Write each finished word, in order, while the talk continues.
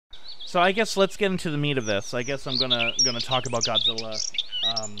So I guess let's get into the meat of this. I guess I'm gonna talk about Godzilla,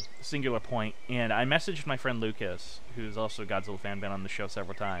 singular point. And I messaged my friend Lucas, who's also a Godzilla fan, been on the show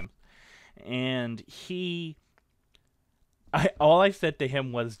several times, and all I said to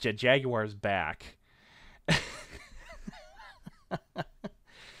him was, Jaguar's back,"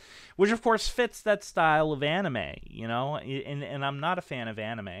 which of course fits that style of anime, you know. And I'm not a fan of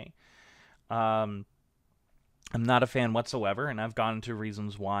anime. I'm not a fan whatsoever, and I've gone into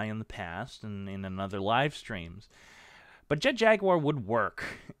reasons why in the past and in other live streams. But Jet Jaguar would work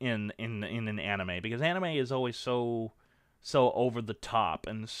in an anime, because anime is always so over the top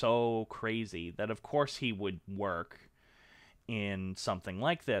and so crazy that of course he would work in something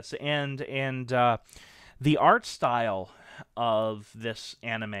like this. And the art style of this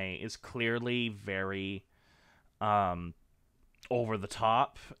anime is clearly very over the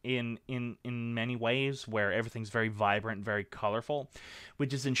top in many ways, where everything's very vibrant, very colorful,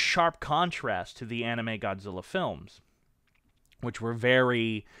 which is in sharp contrast to the anime Godzilla films, which were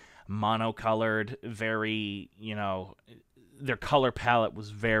very monocolored, very, their color palette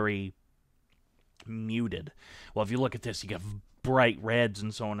was very muted. Well, if you look at this, you get bright reds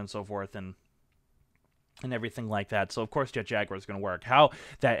and so on and so forth, and everything like that. So of course Jet Jaguar is going to work. How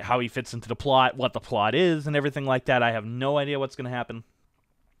he fits into the plot, what the plot is, and everything like that, I have no idea what's going to happen.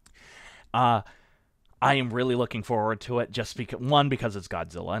 I am really looking forward to it, just because, one, because it's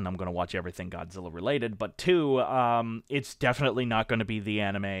Godzilla, and I'm going to watch everything Godzilla related, but two, it's definitely not going to be the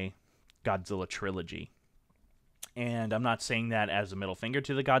anime Godzilla trilogy. And I'm not saying that as a middle finger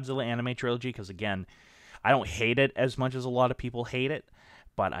to the Godzilla anime trilogy, because again, I don't hate it as much as a lot of people hate it,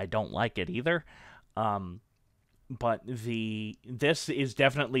 but I don't like it either. But this is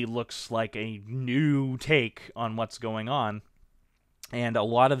definitely looks like a new take on what's going on, and a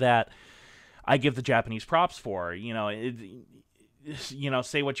lot of that I give the Japanese props for.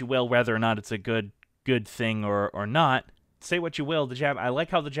 Say what you will, whether or not it's a good thing or not. Say what you will, I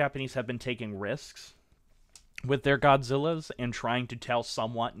like how the Japanese have been taking risks with their Godzillas and trying to tell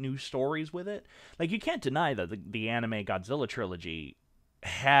somewhat new stories with it. Like, you can't deny that the anime Godzilla trilogy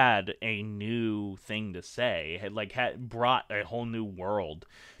had a new thing to say, had brought a whole new world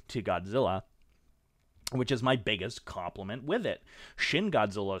to Godzilla, which is my biggest compliment with it. Shin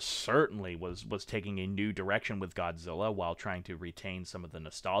Godzilla certainly was taking a new direction with Godzilla while trying to retain some of the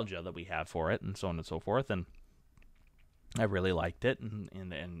nostalgia that we have for it, and so on and so forth, and I really liked it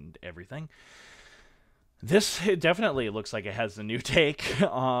and everything. This, it definitely looks like it has a new take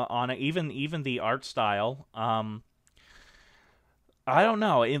on it, even the art style. I don't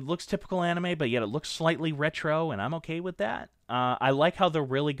know. It looks typical anime, but yet it looks slightly retro, and I'm okay with that. I like how they're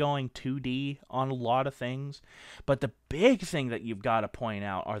really going 2D on a lot of things. But the big thing that you've got to point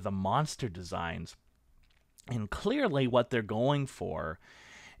out are the monster designs. And clearly what they're going for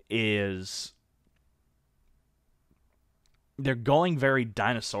is they're going very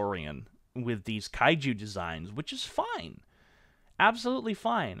dinosaurian with these kaiju designs, which is fine. Absolutely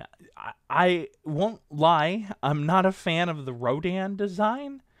fine. I won't lie, I'm not a fan of the Rodan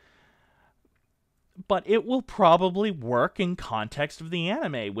design, but it will probably work in context of the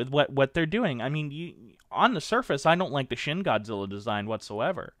anime with what they're doing. I mean, on the surface, I don't like the Shin Godzilla design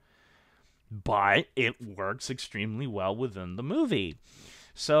whatsoever, but it works extremely well within the movie.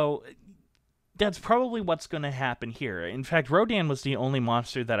 So that's probably what's going to happen here. In fact, Rodan was the only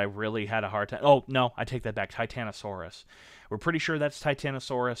monster that I really had a hard time... Oh, no, I take that back. Titanosaurus. We're pretty sure that's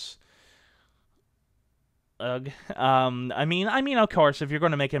Titanosaurus. Ugh. I mean, of course, if you're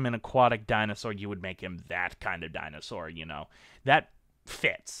going to make him an aquatic dinosaur, you would make him that kind of dinosaur, That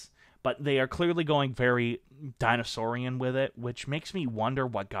fits. But they are clearly going very dinosaurian with it, which makes me wonder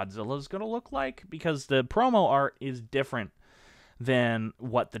what Godzilla is going to look like, because the promo art is different than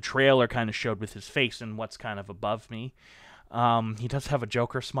what the trailer kind of showed with his face and what's kind of above me. He does have a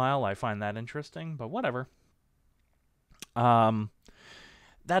Joker smile. I find that interesting, but whatever.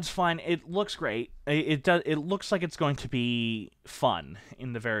 That's fine. It looks great. It looks like it's going to be fun,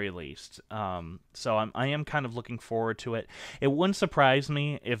 in the very least. So I am kind of looking forward to it. It wouldn't surprise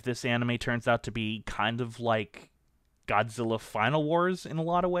me if this anime turns out to be kind of like Godzilla Final Wars in a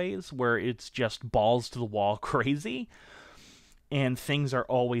lot of ways, where it's just balls to the wall crazy, and things are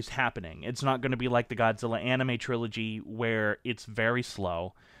always happening. It's not going to be like the Godzilla anime trilogy, where it's very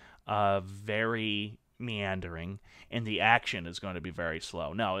slow, very meandering, and the action is going to be very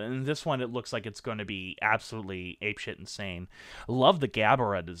slow. No, in this one, it looks like it's going to be absolutely apeshit insane. Love the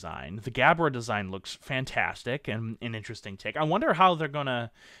Gabara design. The Gabara design looks fantastic and an interesting take. I wonder how they're going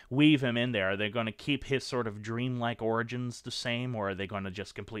to weave him in there. Are they going to keep his sort of dreamlike origins the same, or are they going to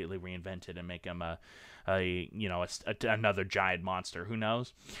just completely reinvent it and make him another giant monster. Who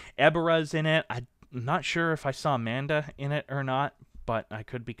knows? Ebera's in it. I'm not sure if I saw Amanda in it or not, but I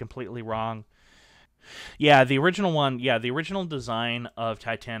could be completely wrong. Yeah, the original one, yeah, the original design of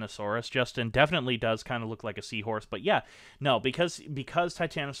Titanosaurus, Justin, definitely does kind of look like a seahorse. But yeah, no, because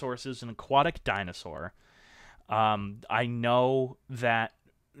Titanosaurus is an aquatic dinosaur, I know that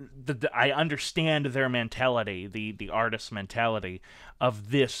I understand their mentality, the artist's mentality of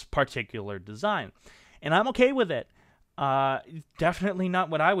this particular design, and I'm okay with it. Definitely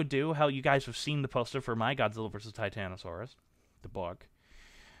not what I would do. How you guys have seen the poster for my Godzilla vs. Titanosaurus, the book.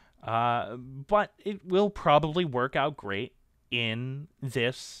 But it will probably work out great in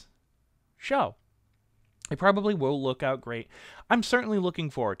this show. It probably will look out great. I'm certainly looking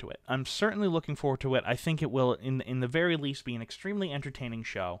forward to it. I think it will, in the very least, be an extremely entertaining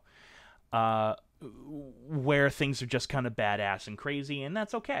show, where things are just kind of badass and crazy, and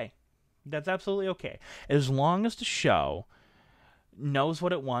that's okay. That's absolutely okay. As long as the show knows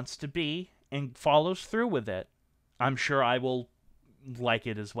what it wants to be and follows through with it, I'm sure I will like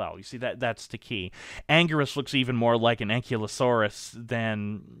it as well. You see, that's the key. Anguirus looks even more like an Ankylosaurus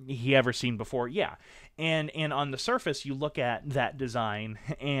than he ever seen before. Yeah. And on the surface, you look at that design,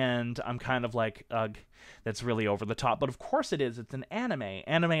 and I'm kind of like, ugh, that's really over the top. But of course it is. It's an anime.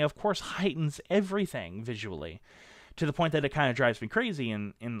 Anime, of course, heightens everything visually, to the point that it kind of drives me crazy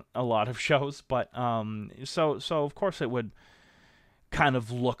in a lot of shows. But so of course it would kind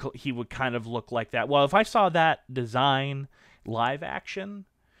of look, he would kind of look like that. Well, if I saw that design live action,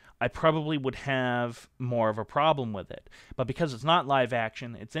 I probably would have more of a problem with it. But because it's not live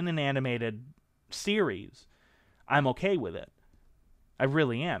action, it's in an animated series, I'm okay with it. I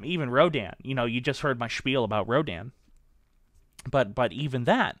really am. Even Rodan, you just heard my spiel about Rodan. But even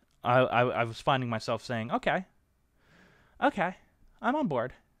that, I was finding myself saying, okay, I'm on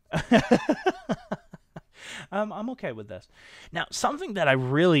board. I'm okay with this. Now, something that I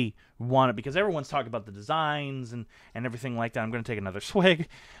really wanted, because everyone's talking about the designs and everything like that. I'm going to take another swig.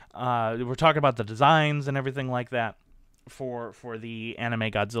 We're talking about the designs and everything like that for the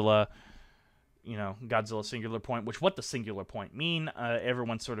anime Godzilla, Godzilla Singular Point, what the Singular Point mean.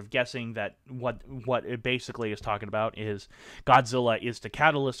 Everyone's sort of guessing that what it basically is talking about is Godzilla is the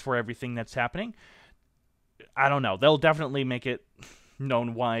catalyst for everything that's happening. I don't know. They'll definitely make it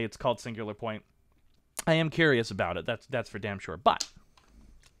known why it's called Singular Point. I am curious about it. That's for damn sure. But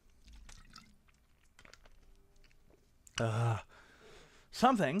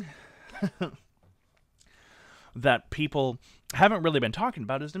something that people haven't really been talking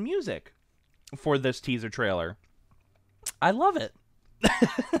about is the music for this teaser trailer. I love it.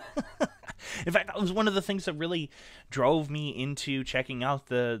 In fact, that was one of the things that really drove me into checking out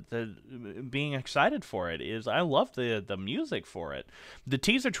the being excited for it. Is I love the music for it. The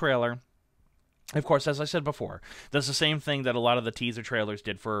teaser trailer, of course, as I said before, does the same thing that a lot of the teaser trailers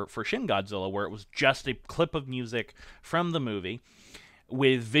did for Shin Godzilla, where it was just a clip of music from the movie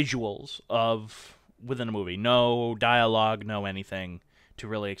with visuals within the movie. No dialogue, no anything to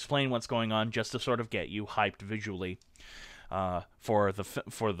really explain what's going on, just to sort of get you hyped visually for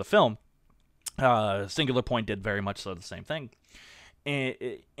the film. Singular Point did very much so the same thing.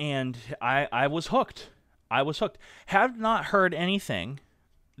 And I was hooked. Have not heard anything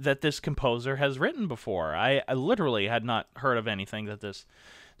that this composer has written before. I literally had not heard of anything that this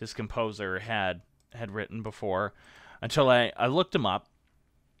composer had written before until I looked him up.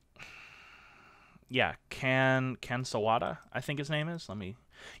 Yeah, Ken Sawada, I think his name is.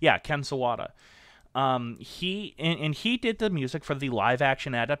 Ken Sawada. He did the music for the live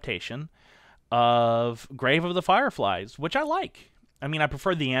action adaptation of Grave of the Fireflies, which I like. I mean, I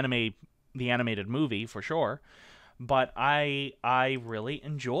prefer the animated movie for sure, but I really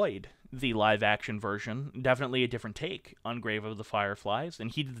enjoyed the live action version. Definitely a different take on Grave of the Fireflies,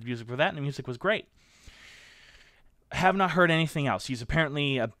 and he did the music for that, and the music was great. Have not heard anything else. He's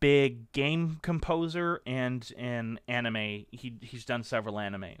apparently a big game composer and anime. He's done several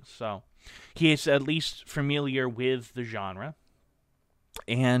animes, so he is at least familiar with the genre.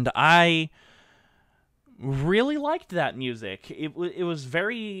 And I really liked that music. It was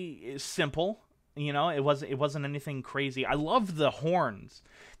very simple. It wasn't anything crazy. I loved the horns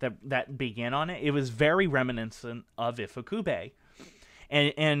that began on it. It was very reminiscent of Ifukube.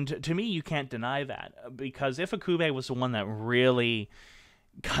 And to me, you can't deny that, because Ifukube was the one that really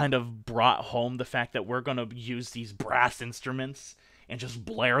kind of brought home the fact that we're going to use these brass instruments and just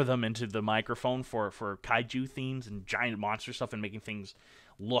blare them into the microphone for kaiju themes and giant monster stuff and making things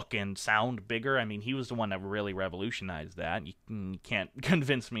look and sound bigger. I mean, he was the one that really revolutionized that. You can't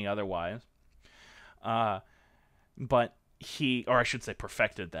convince me otherwise. But or I should say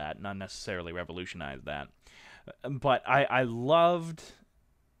perfected that, not necessarily revolutionized that. But I loved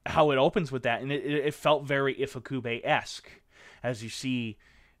how it opens with that, and it felt very Ifukube-esque, as you see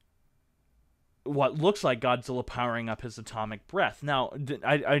what looks like Godzilla powering up his atomic breath. Now,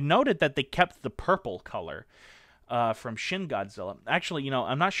 I noted that they kept the purple color from Shin Godzilla. Actually,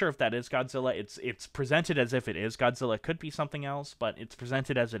 I'm not sure if that is Godzilla. It's presented as if it is Godzilla. It could be something else, but it's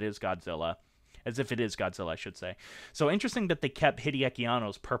presented as it is Godzilla. As if it is Godzilla, I should say. So interesting that they kept Hideaki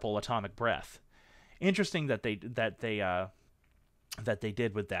Anno's purple atomic breath. Interesting that they did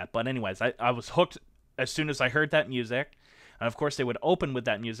with that. But anyways, I was hooked as soon as I heard that music. And of course, they would open with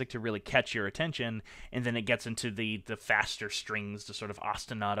that music to really catch your attention, and then it gets into the faster strings, the sort of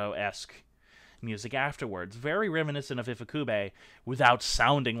ostinato-esque music afterwards. Very reminiscent of Ifukube, without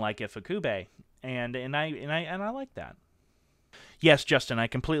sounding like Ifukube, and I like that. Yes, Justin, I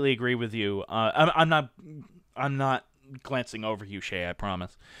completely agree with you. I'm not glancing over you, Shay. I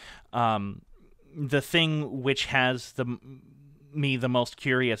promise. The thing which has me the most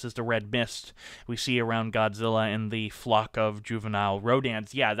curious is the red mist we see around Godzilla and the flock of juvenile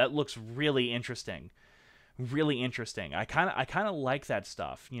rodents. Yeah, that looks really interesting. Really interesting. I kind of like that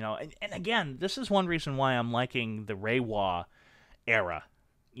stuff, And again, this is one reason why I'm liking the Reiwa era.